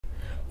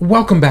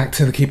Welcome back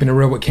to the Keeping It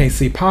Real with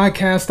KC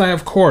podcast. I,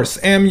 of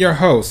course, am your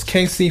host,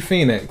 KC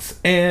Phoenix.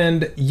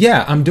 And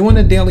yeah, I'm doing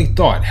a daily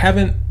thought.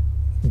 Haven't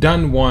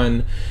done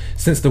one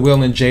since the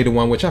Will and Jada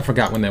one, which I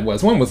forgot when that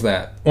was. When was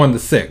that? On the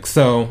 6th.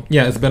 So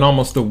yeah, it's been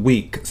almost a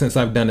week since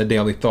I've done a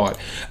daily thought.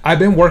 I've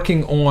been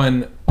working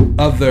on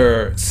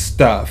other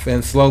stuff,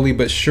 and slowly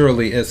but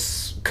surely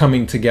it's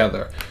coming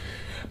together.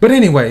 But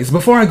anyways,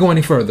 before I go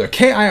any further,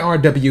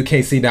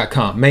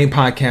 KIRWKC.com, main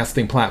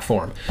podcasting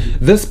platform.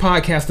 This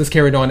podcast is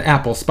carried on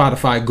Apple,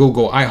 Spotify,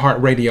 Google,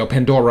 iHeartRadio,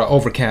 Pandora,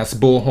 Overcast,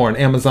 Bullhorn,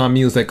 Amazon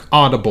Music,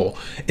 Audible,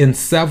 and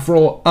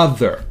several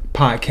other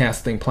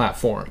podcasting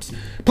platforms.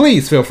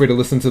 Please feel free to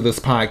listen to this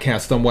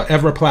podcast on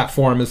whatever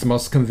platform is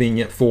most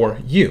convenient for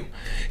you.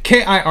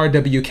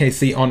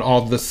 KIRWKC on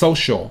all the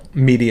social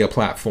media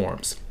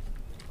platforms.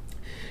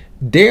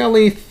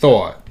 Daily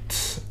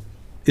thought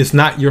is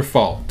not your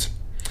fault.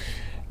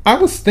 I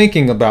was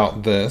thinking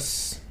about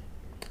this,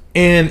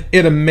 and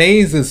it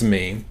amazes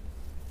me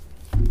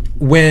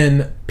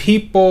when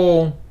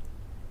people,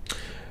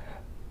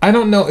 I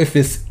don't know if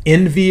it's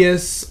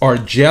envious or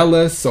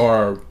jealous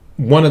or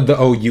one of the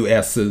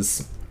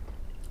OUS's,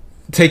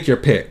 take your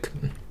pick,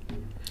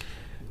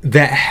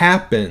 that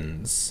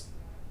happens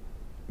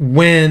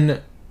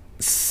when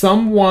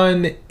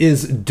someone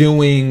is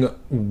doing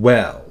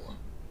well,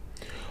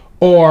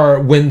 or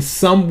when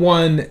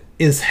someone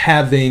is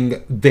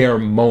having their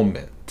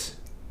moment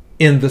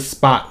in the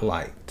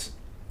spotlight,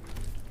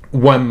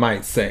 one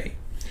might say,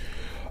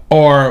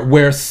 or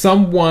where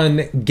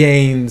someone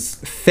gains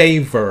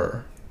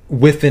favor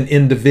with an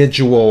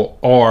individual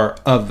or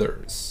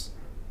others.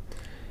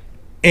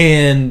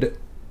 And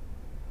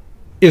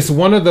it's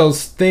one of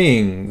those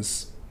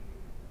things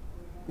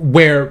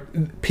where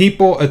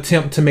people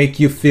attempt to make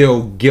you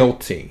feel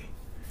guilty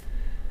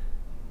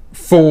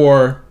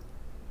for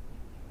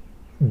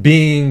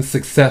being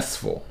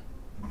successful,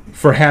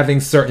 for having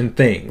certain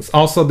things.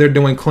 Also, they're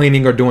doing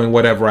cleaning or doing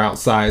whatever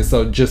outside.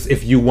 So just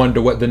if you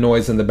wonder what the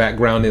noise in the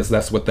background is,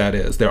 that's what that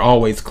is. They're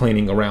always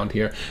cleaning around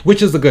here,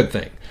 which is a good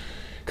thing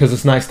because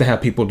it's nice to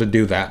have people to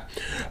do that.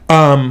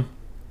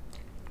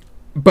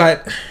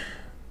 But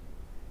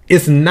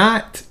it's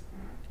not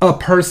a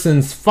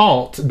person's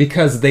fault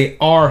because they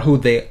are who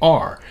they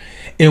are.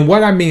 And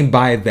what I mean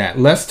by that,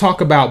 let's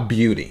talk about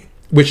beauty.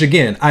 Which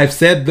again, I've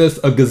said this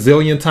a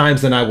gazillion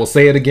times and I will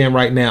say it again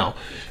right now.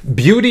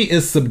 Beauty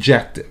is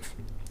subjective.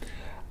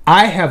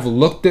 I have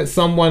looked at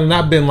someone and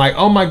I've been like,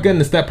 oh my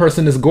goodness, that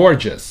person is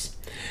gorgeous.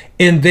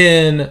 And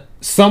then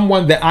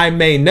someone that I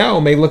may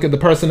know may look at the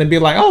person and be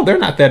like, oh, they're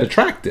not that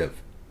attractive.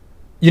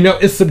 You know,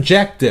 it's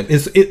subjective.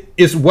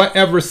 It's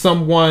whatever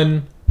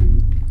someone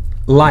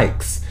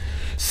likes.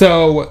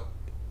 So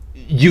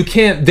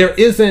there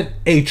isn't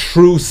a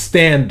true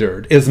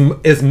standard.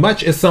 As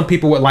much as some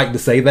people would like to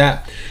say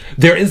that,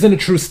 there isn't a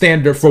true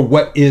standard for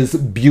what is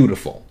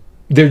beautiful.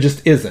 There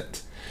just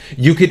isn't.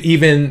 You could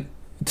even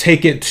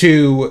take it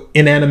to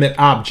inanimate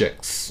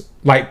objects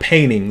like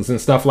paintings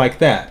and stuff like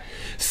that.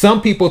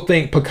 Some people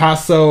think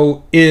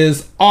Picasso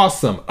is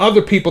awesome.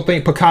 Other people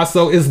think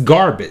Picasso is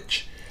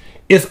garbage.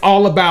 It's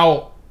all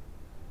about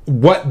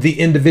what the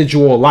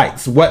individual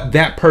likes, what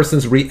that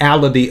person's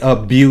reality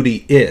of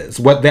beauty is,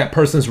 what that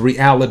person's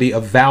reality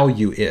of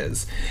value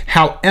is.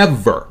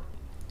 However,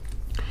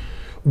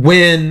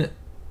 when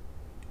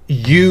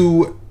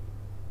you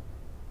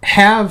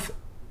have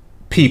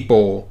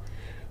people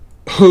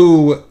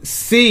who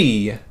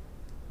see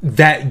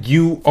that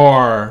you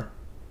are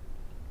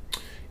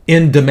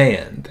in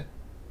demand,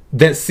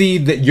 that see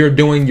that you're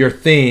doing your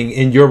thing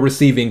and you're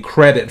receiving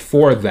credit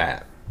for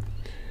that,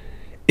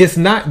 it's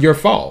not your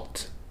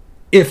fault.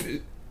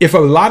 If a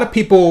lot of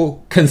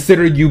people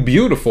consider you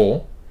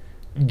beautiful,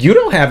 you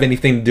don't have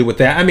anything to do with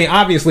that. I mean,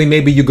 obviously,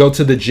 maybe you go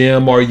to the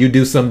gym or you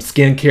do some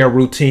skincare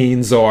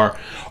routines or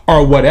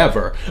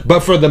whatever.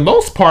 But for the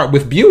most part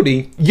with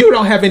beauty, you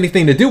don't have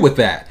anything to do with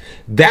that.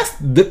 That's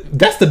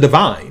the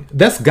divine.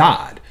 That's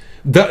God.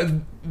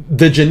 The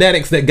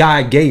genetics that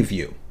God gave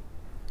you.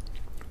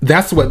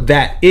 That's what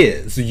that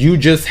is. You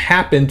just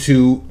happen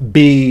to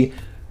be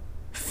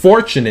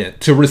fortunate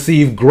to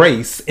receive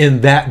grace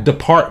in that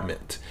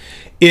department.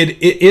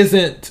 It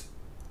isn't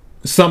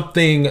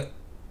something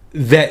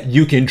that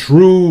you can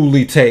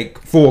truly take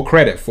full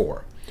credit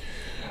for.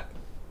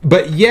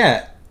 But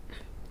yet,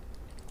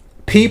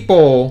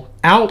 people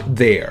out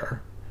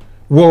there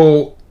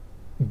will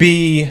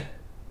be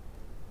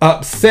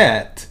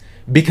upset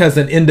because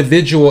an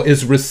individual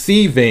is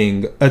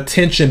receiving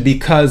attention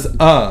because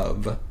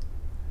of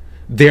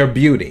their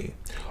beauty.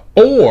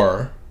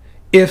 Or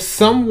if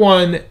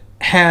someone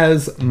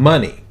has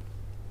money,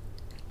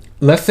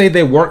 let's say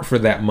they work for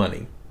that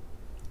money.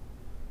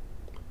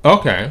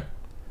 Okay.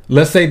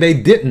 Let's say they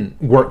didn't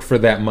work for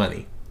that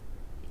money.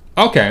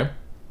 Okay.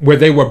 Where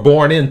they were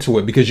born into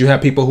it, because you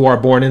have people who are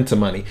born into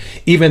money.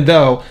 Even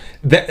though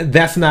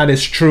that's not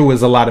as true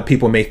as a lot of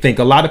people may think.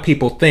 A lot of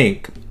people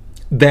think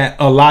that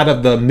a lot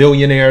of the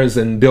millionaires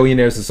and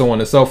billionaires and so on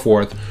and so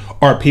forth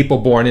are people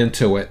born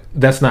into it.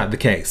 That's not the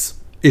case.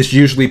 It's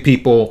usually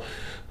people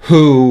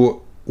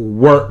who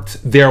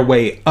worked their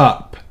way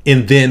up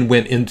and then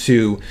went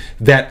into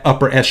that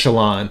upper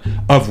echelon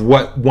of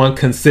what one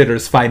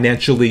considers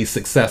financially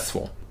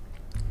successful.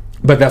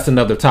 But that's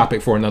another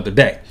topic for another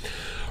day.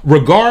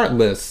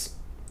 Regardless,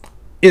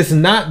 it's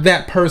not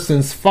that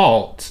person's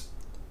fault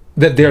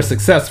that they're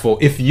successful.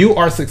 If you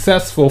are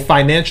successful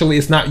financially,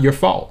 it's not your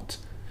fault.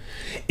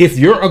 If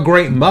you're a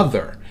great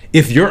mother,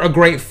 if you're a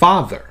great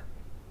father,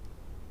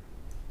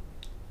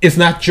 it's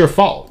not your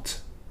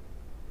fault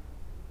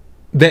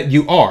that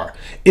you are.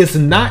 It's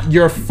not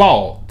your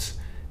fault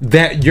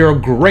that you're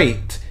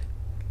great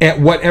at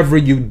whatever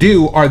you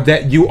do or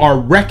that you are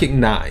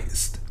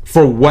recognized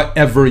for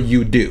whatever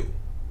you do.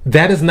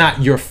 That is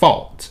not your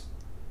fault.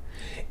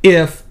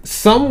 If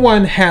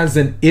someone has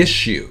an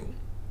issue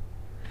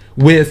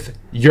with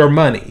your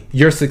money,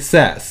 your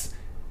success,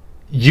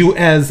 you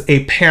as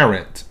a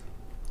parent,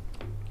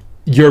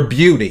 your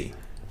beauty,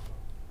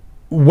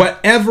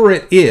 whatever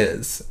it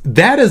is,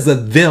 that is a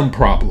them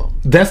problem.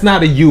 That's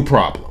not a you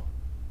problem.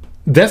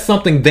 That's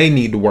something they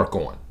need to work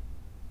on.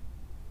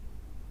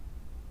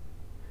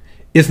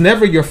 It's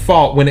never your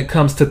fault when it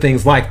comes to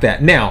things like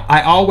that. Now,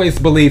 I always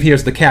believe,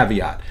 here's the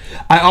caveat,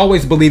 I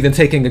always believe in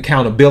taking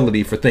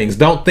accountability for things.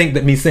 Don't think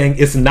that me saying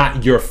it's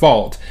not your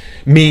fault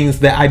means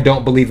that I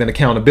don't believe in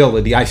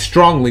accountability. I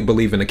strongly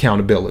believe in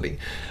accountability.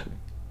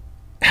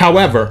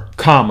 However,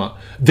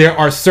 there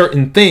are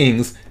certain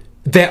things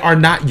that are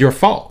not your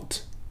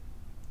fault.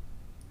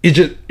 It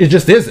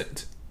just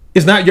isn't.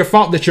 It's not your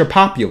fault that you're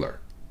popular.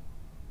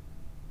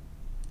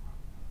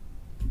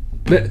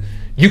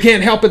 You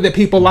can't help it that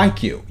people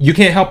like you. You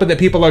can't help it that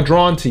people are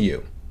drawn to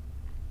you.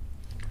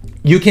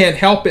 You can't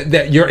help it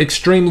that you're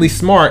extremely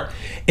smart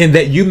and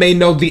that you may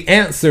know the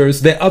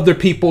answers that other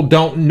people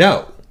don't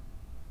know.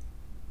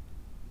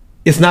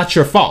 It's not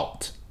your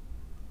fault.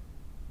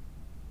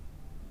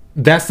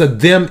 That's a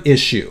them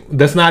issue.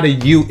 That's not a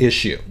you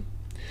issue.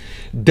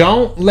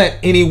 Don't let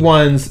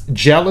anyone's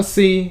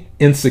jealousy,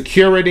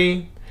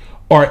 insecurity,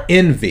 or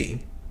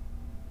envy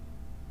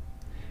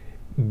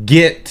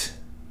get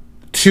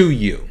to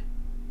you.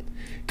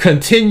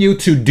 Continue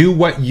to do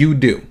what you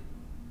do.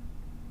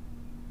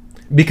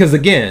 Because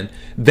again,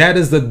 that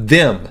is a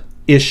them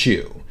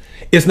issue.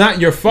 It's not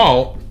your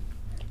fault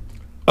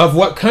of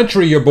what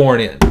country you're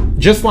born in.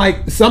 Just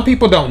like some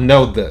people don't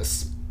know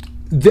this.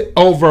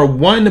 Over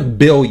 1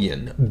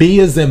 billion, B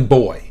as in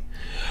boy,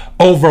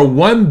 over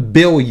 1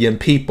 billion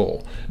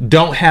people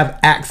don't have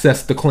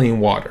access to clean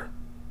water.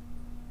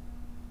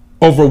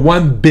 Over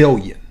 1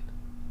 billion.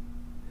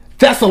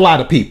 That's a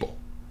lot of people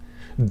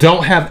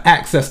don't have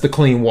access to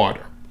clean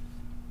water.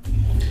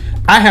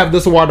 I have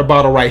this water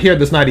bottle right here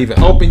that's not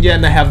even open yet,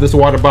 and I have this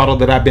water bottle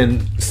that I've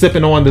been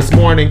sipping on this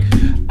morning.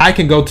 I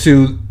can go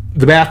to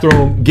the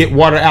bathroom, get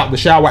water out the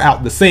shower,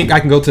 out the sink. I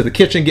can go to the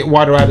kitchen, get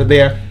water out of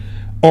there,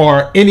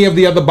 or any of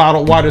the other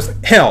bottled waters.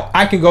 Hell,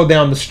 I can go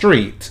down the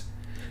street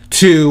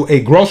to a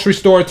grocery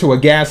store, to a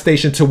gas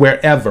station, to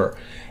wherever,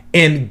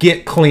 and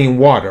get clean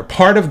water.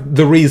 Part of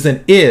the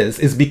reason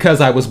is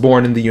because I was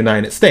born in the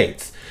United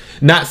States.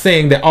 Not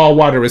saying that all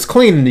water is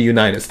clean in the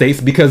United States,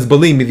 because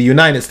believe me, the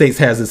United States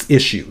has its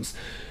issues.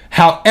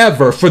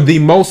 However, for the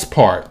most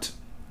part,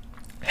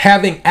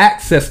 having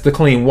access to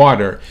clean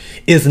water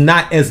is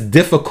not as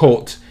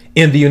difficult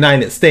in the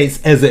United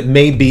States as it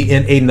may be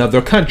in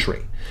another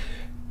country.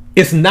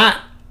 It's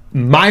not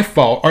my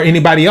fault or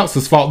anybody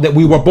else's fault that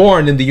we were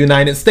born in the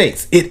United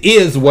States. It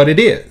is what it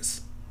is.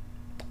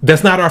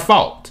 That's not our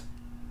fault.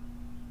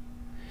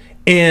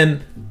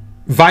 And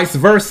vice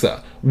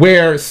versa,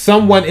 where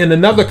someone in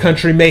another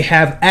country may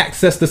have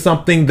access to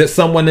something that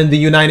someone in the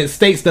United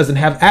States doesn't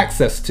have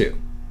access to.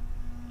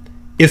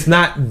 It's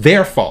not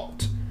their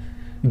fault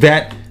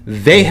that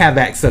they have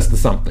access to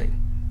something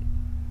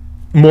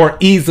more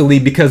easily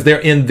because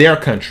they're in their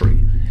country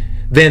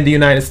than the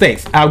United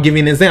States. I'll give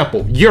you an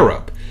example.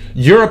 Europe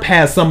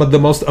has some of the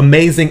most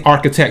amazing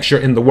architecture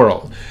in the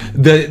world.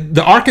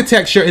 The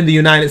architecture in the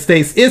United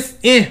States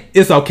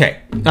is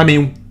okay. I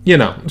mean, you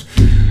know.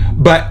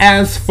 But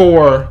as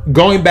for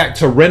going back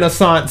to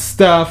Renaissance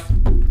stuff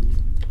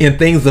and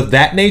things of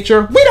that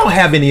nature, we don't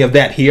have any of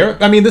that here.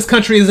 I mean, this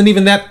country isn't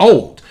even that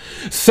old.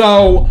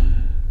 So,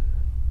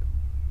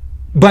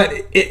 but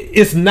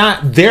it's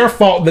not their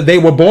fault that they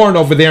were born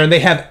over there and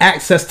they have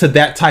access to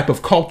that type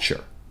of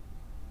culture.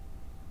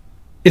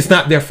 It's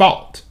not their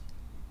fault.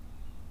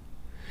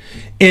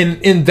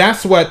 And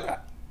that's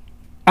what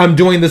I'm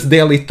doing this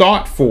daily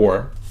thought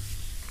for.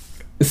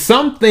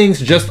 Some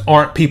things just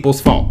aren't people's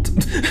fault.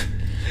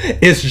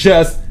 It's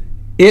just,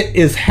 it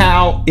is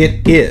how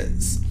it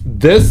is.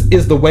 This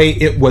is the way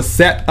it was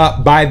set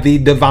up by the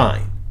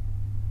divine.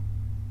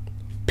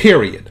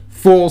 Period.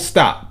 Full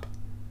stop.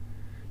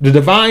 The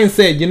divine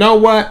said, you know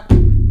what?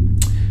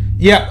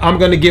 Yep, I'm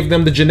going to give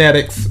them the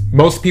genetics.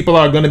 Most people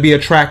are going to be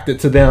attracted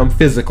to them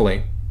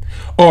physically.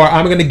 Or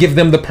I'm going to give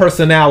them the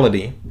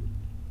personality.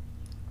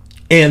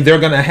 And they're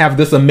going to have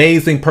this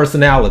amazing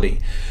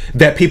personality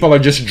that people are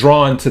just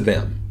drawn to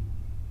them.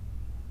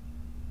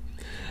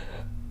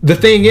 The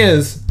thing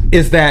is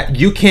that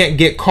you can't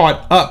get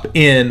caught up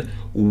in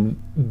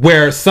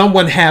where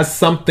someone has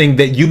something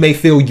that you may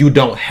feel you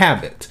don't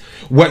have it.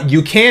 What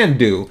you can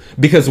do,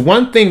 because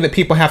one thing that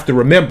people have to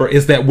remember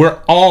is that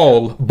we're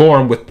all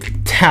born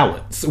with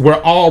talents.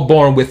 We're all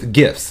born with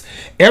gifts.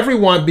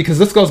 Everyone, because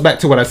this goes back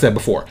to what I said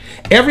before,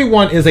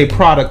 everyone is a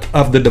product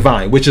of the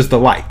divine, which is the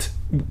light,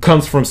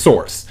 comes from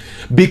source.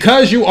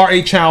 Because you are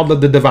a child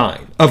of the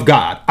divine, of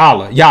God,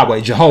 Allah,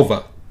 Yahweh,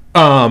 Jehovah,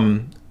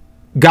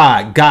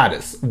 God,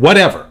 Goddess,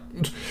 whatever.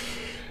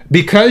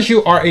 Because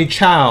you are a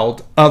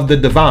child of the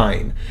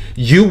divine,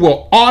 you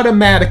will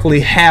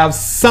automatically have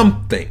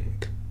something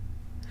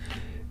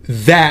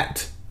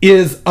that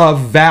is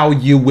of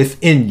value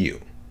within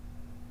you.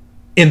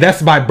 And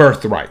that's by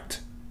birthright.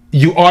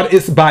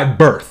 It's by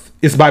birth.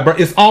 It's by birth.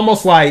 It's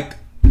almost like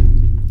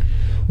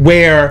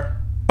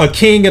where a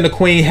king and a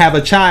queen have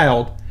a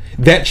child,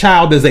 that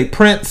child is a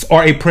prince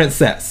or a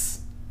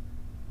princess.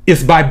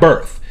 It's by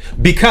birth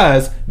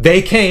because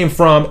they came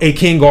from a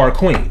king or a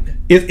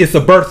queen. It's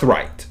a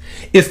birthright.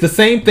 It's the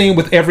same thing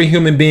with every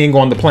human being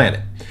on the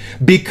planet.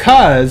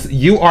 Because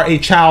you are a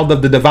child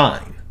of the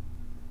divine,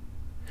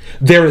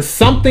 there is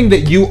something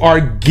that you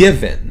are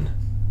given,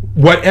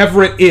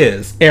 whatever it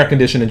is. Air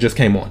conditioning just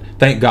came on,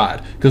 thank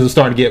God, because it's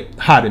starting to get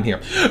hot in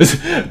here.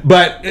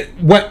 But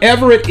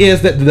whatever it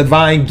is that the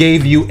divine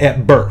gave you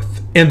at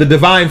birth, and the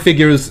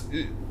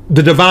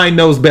divine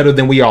knows better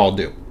than we all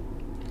do,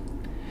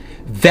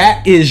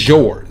 that is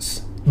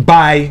yours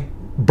by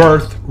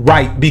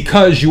birthright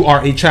because you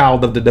are a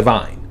child of the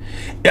divine.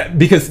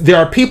 Because there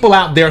are people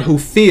out there who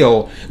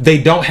feel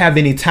they don't have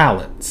any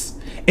talents,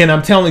 and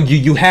I'm telling you,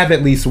 you have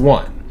at least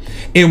one.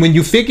 And when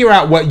you figure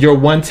out what your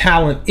one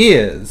talent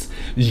is,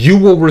 you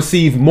will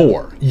receive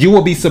more. You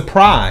will be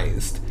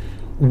surprised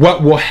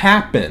what will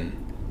happen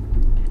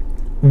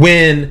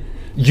when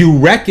you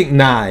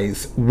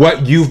recognize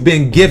what you've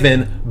been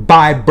given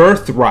by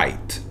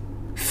birthright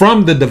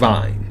from the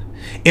divine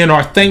and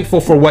are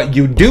thankful for what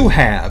you do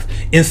have,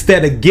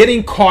 instead of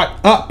getting caught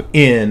up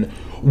in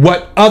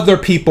what other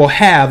people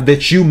have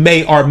that you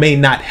may or may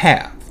not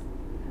have.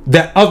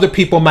 That other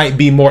people might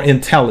be more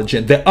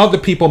intelligent, that other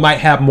people might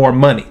have more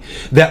money,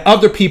 that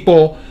other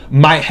people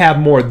might have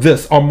more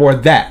this or more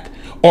that,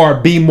 or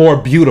be more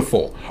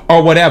beautiful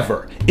or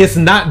whatever. It's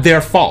not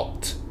their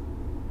fault.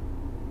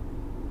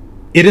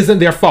 It isn't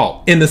their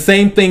fault. And the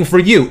same thing for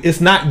you. It's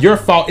not your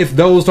fault if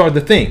those are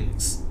the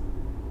things.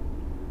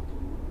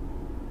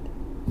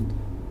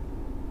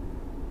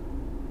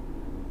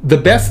 The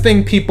best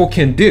thing people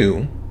can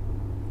do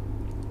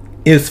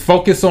is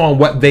focus on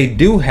what they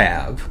do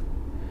have,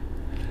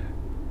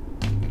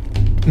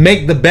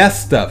 make the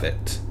best of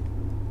it,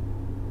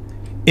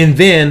 and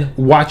then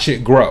watch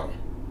it grow.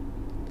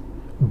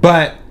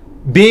 But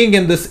being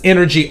in this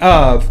energy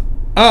of,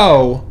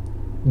 oh,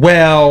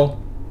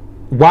 well,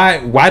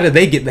 why do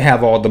they get to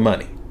have all the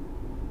money?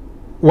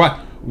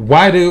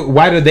 Why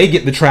do they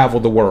get to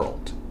travel the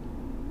world?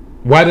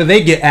 Why do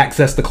they get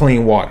access to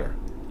clean water?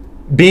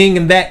 Being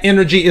in that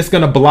energy is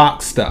going to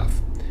block stuff.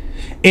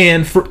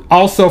 And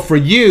also for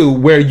you,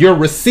 where you're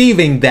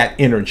receiving that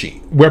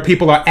energy, where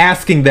people are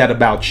asking that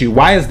about you.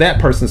 Why is that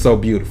person so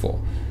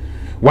beautiful?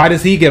 Why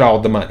does he get all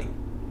the money?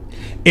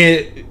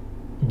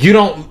 You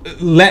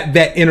don't let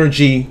that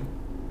energy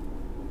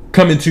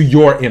come into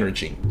your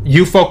energy.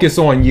 You focus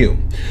on you.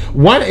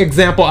 One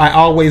example I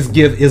always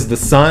give is the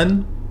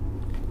sun,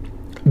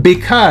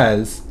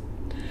 because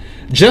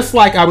just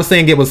like I was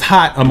saying it was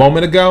hot a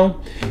moment ago,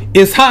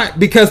 it's hot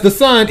because the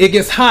sun, it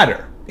gets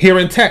hotter here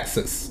in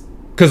Texas.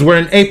 Because we're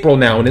in April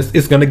now, and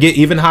it's going to get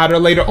even hotter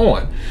later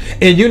on.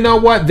 And you know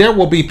what? There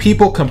will be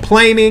people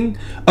complaining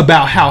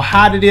about how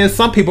hot it is.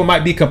 Some people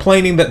might be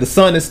complaining that the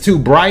sun is too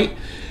bright.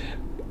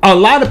 A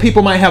lot of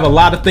people might have a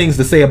lot of things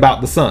to say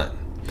about the sun.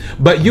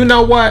 But you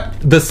know what?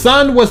 The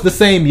sun was the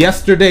same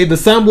yesterday. The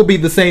sun will be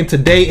the same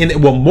today, and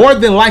it will more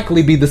than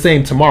likely be the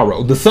same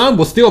tomorrow. The sun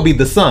will still be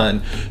the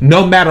sun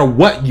no matter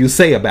what you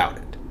say about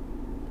it.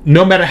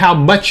 No matter how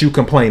much you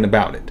complain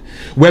about it.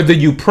 Whether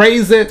you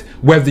praise it,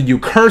 whether you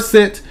curse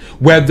it,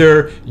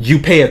 whether you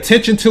pay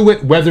attention to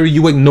it, whether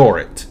you ignore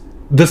it,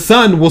 the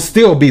sun will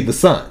still be the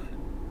sun.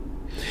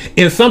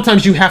 And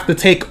sometimes you have to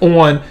take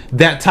on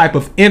that type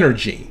of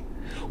energy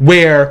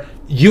where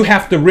you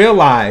have to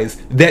realize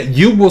that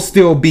you will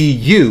still be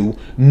you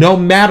no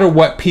matter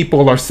what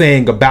people are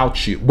saying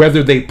about you.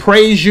 Whether they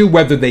praise you,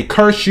 whether they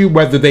curse you,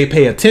 whether they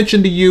pay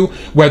attention to you,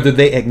 whether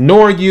they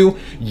ignore you,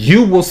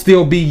 you will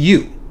still be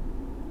you.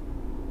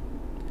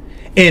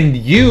 And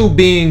you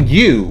being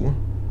you,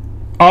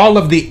 all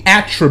of the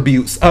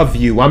attributes of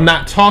you. I'm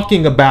not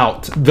talking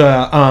about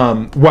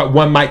the what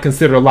one might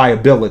consider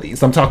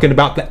liabilities. I'm talking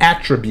about the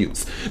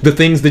attributes, the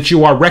things that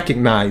you are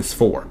recognized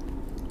for.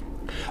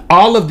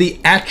 All of the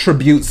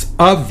attributes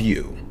of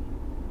you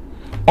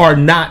are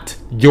not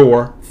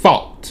your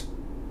fault.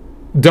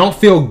 Don't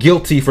feel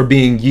guilty for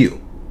being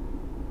you.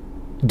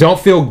 Don't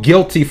feel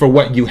guilty for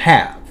what you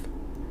have.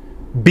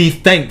 Be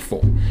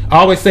thankful. I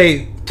always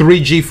say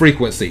 3G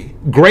frequency.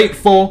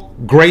 Grateful,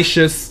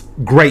 gracious,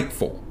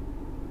 grateful.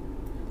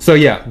 So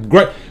yeah,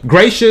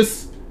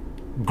 gracious,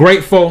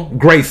 grateful,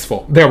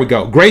 graceful. There we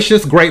go.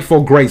 Gracious,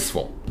 grateful,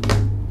 graceful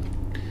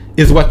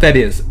is what that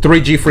is.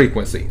 3G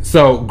frequency.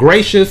 So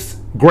gracious,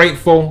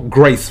 grateful,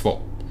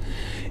 graceful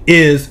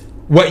is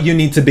what you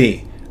need to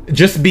be.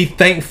 Just be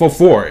thankful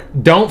for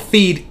it. Don't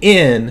feed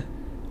in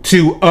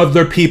to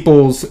other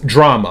people's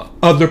drama,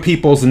 other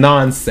people's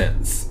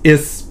nonsense.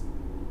 It's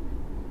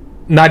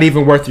not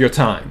even worth your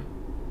time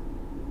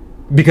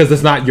because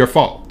it's not your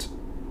fault.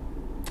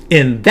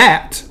 And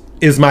that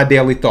is my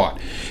daily thought.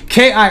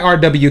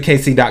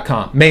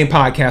 KIRWKC.com, main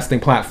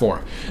podcasting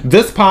platform.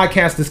 This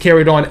podcast is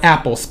carried on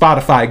Apple,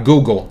 Spotify,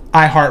 Google,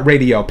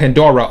 iHeartRadio,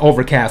 Pandora,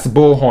 Overcast,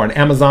 Bullhorn,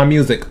 Amazon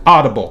Music,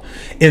 Audible,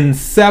 and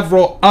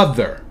several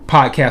other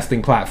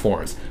podcasting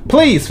platforms.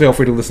 Please feel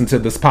free to listen to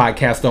this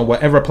podcast on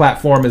whatever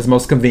platform is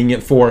most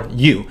convenient for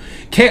you.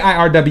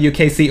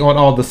 KIRWKC on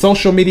all the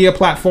social media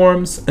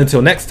platforms.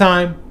 Until next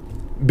time,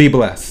 be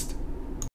blessed.